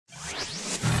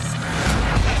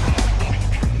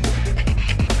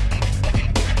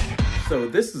So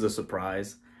this is a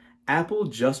surprise. Apple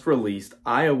just released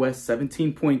iOS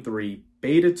 17.3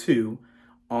 Beta 2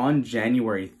 on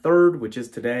January 3rd, which is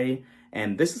today.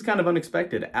 And this is kind of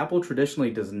unexpected. Apple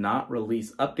traditionally does not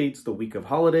release updates the week of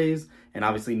holidays. And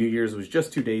obviously New Year's was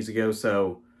just 2 days ago.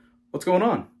 So what's going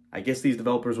on? I guess these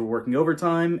developers were working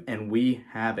overtime and we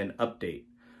have an update.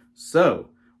 So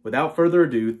without further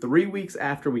ado, 3 weeks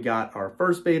after we got our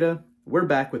first beta, we're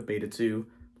back with Beta 2.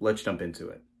 Let's jump into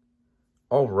it.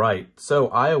 All right, so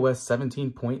iOS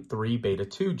 17.3 Beta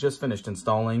 2 just finished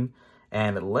installing,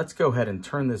 and let's go ahead and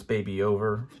turn this baby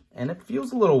over. And it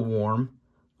feels a little warm.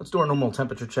 Let's do our normal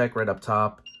temperature check right up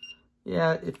top.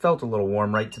 Yeah, it felt a little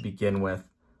warm right to begin with.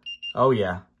 Oh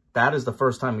yeah, that is the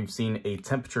first time we've seen a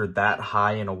temperature that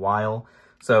high in a while.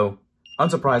 So,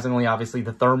 unsurprisingly, obviously,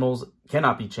 the thermals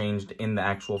cannot be changed in the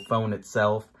actual phone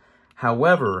itself.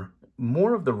 However,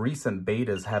 more of the recent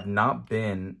betas have not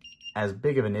been as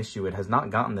big of an issue. It has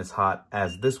not gotten this hot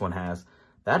as this one has.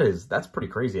 That's pretty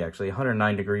crazy, actually.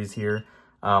 109 degrees here.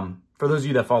 For those of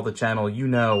you that follow the channel, you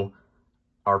know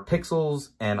our Pixels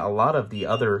and a lot of the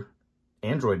other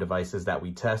Android devices that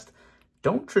we test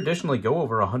don't traditionally go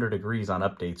over 100 degrees on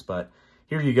updates, but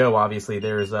here you go. Obviously,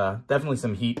 there's definitely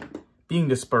some heat being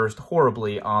dispersed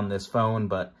horribly on this phone,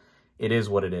 but it is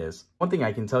what it is. One thing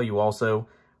I can tell you also,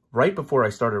 right before I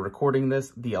started recording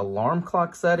this, the alarm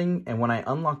clock setting, and when I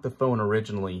unlocked the phone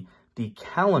originally, the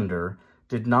calendar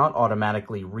did not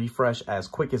automatically refresh as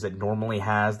quick as it normally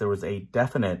has. There was a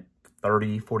definite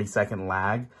 30-40 second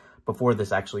lag before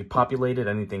this actually populated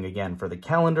anything again for the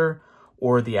calendar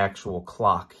or the actual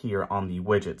clock here on the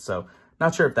widget. So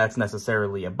not sure if that's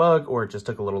necessarily a bug or it just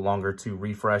took a little longer to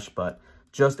refresh, but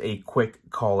just a quick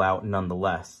call out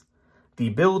nonetheless. The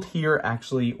build here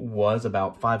actually was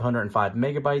about 505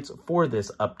 megabytes for this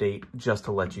update, just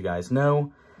to let you guys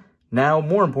know. Now,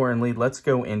 more importantly, let's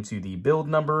go into the build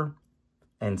number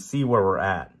and see where we're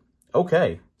at.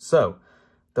 Okay, so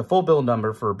the full build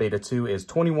number for Beta 2 is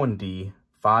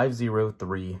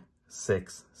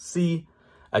 21D5036C.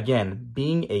 Again,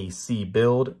 being a C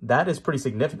build, that is pretty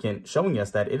significant, showing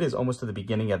us that it is almost to the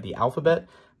beginning of the alphabet,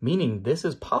 meaning this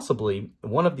is possibly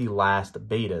one of the last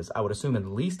betas. I would assume at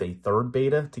least a third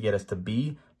beta to get us to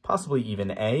B, possibly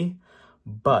even A,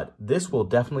 but this will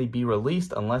definitely be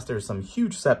released unless there's some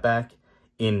huge setback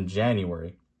in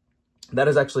January. That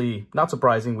is actually not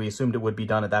surprising. We assumed it would be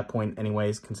done at that point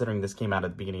anyways, considering this came out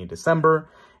at the beginning of December,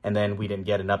 and then we didn't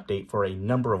get an update for a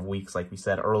number of weeks like we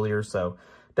said earlier, so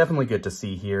definitely good to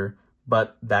see here,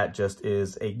 but that just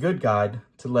is a good guide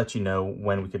to let you know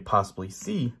when we could possibly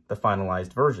see the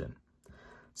finalized version.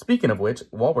 Speaking of which,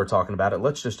 while we're talking about it,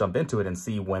 let's just jump into it and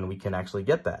see when we can actually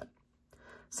get that.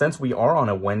 Since we are on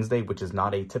a Wednesday, which is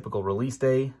not a typical release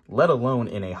day, let alone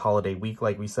in a holiday week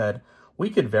like we said, we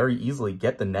could very easily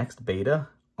get the next beta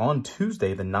on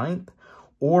Tuesday the 9th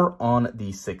or on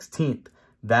the 16th.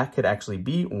 That could actually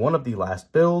be one of the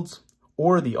last builds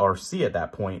or the RC at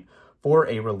that point, for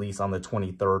a release on the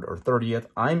 23rd or 30th.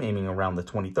 I'm aiming around the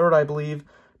 23rd, I believe,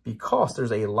 because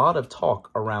there's a lot of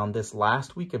talk around this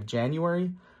last week of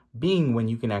January being when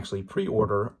you can actually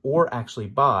pre-order or actually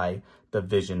buy the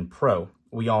Vision Pro.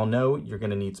 We all know you're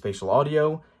going to need spatial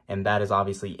audio, and that is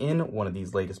obviously in one of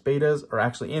these latest betas, or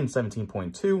actually in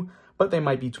 17.2, but they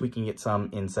might be tweaking it some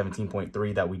in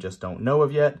 17.3 that we just don't know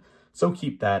of yet, so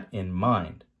keep that in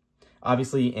mind.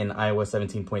 Obviously, in iOS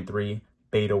 17.3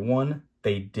 Beta 1,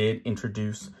 they did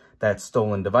introduce that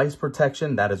stolen device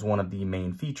protection. That is one of the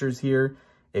main features here.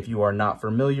 If you are not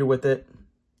familiar with it,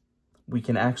 we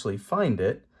can actually find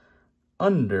it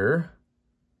under,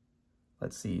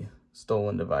 let's see,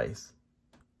 stolen device.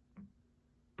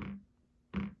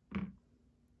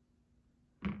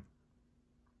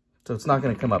 So it's not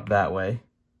going to come up that way.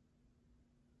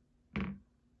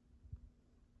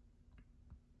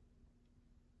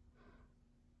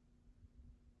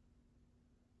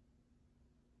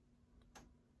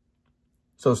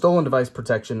 So stolen device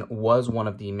protection was one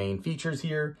of the main features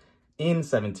here in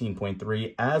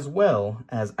 17.3, as well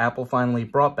as Apple finally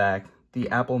brought back the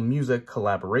Apple Music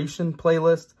collaboration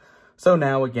playlist. So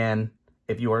now again,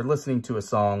 if you are listening to a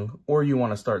song or you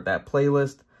want to start that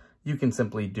playlist, you can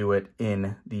simply do it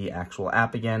in the actual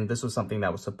app again. This was something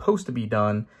that was supposed to be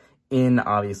done in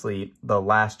obviously the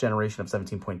last generation of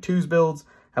 17.2's builds.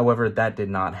 However, that did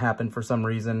not happen for some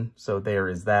reason. So there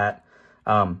is that.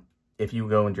 If you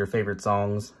go into your favorite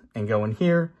songs and go in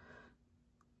here,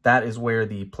 that is where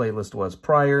the playlist was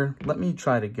prior. Let me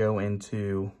try to go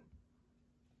into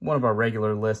one of our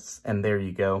regular lists, and there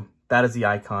you go. That is the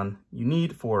icon you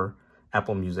need for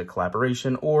Apple Music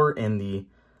collaboration, or in the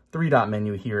three-dot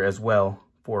menu here as well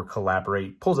for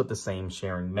collaborate. Pulls up the same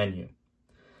sharing menu.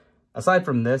 Aside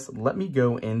from this, let me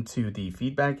go into the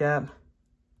feedback app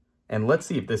and let's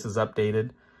see if this is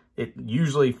updated. It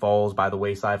usually falls by the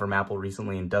wayside from Apple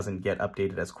recently and doesn't get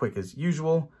updated as quick as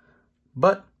usual.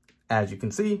 But as you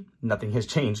can see, nothing has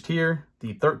changed here.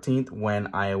 The 13th, when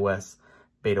iOS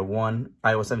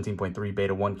 17.3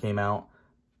 beta 1 came out.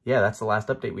 Yeah, that's the last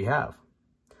update we have.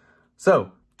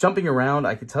 So jumping around,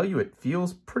 I could tell you it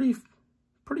feels pretty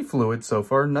fluid so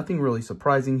far. Nothing really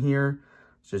surprising here.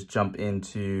 Let's just jump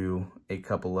into a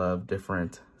couple of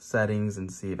different settings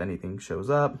and see if anything shows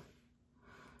up.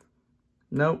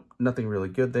 Nope, nothing really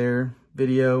good there.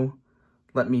 Video,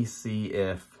 let me see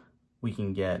if we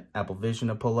can get Apple Vision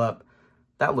to pull up.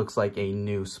 That looks like a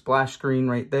new splash screen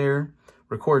right there.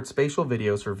 Record spatial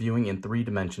videos for viewing in 3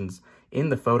 dimensions in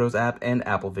the Photos app and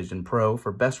Apple Vision Pro.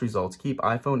 For best results, keep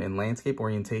iPhone in landscape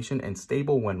orientation and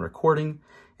stable when recording.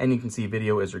 And you can see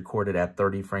video is recorded at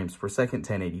 30 frames per second,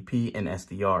 1080p in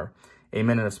SDR. A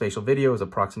minute of spatial video is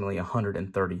approximately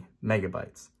 130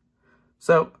 megabytes.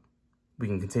 So we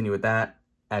can continue with that.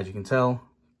 As you can tell,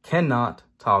 cannot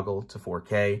toggle to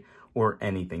 4K or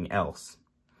anything else.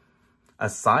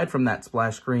 Aside from that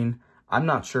splash screen, I'm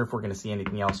not sure if we're going to see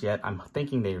anything else yet. I'm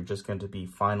thinking they're just going to be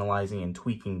finalizing and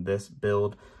tweaking this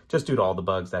build just due to all the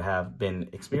bugs that have been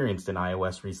experienced in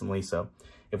iOS recently. So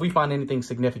if we find anything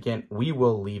significant, we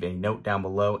will leave a note down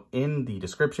below in the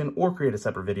description or create a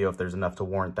separate video if there's enough to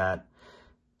warrant that.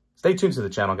 Stay tuned to the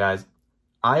channel, guys.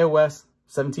 iOS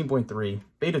 17.3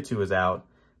 beta 2 is out.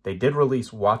 They did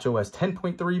release watchOS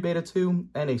 10.3 beta 2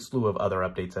 and a slew of other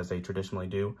updates as they traditionally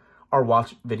do. Our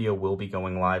watch video will be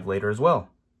going live later as well.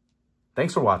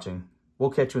 Thanks for watching. We'll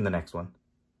catch you in the next one.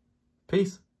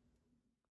 Peace.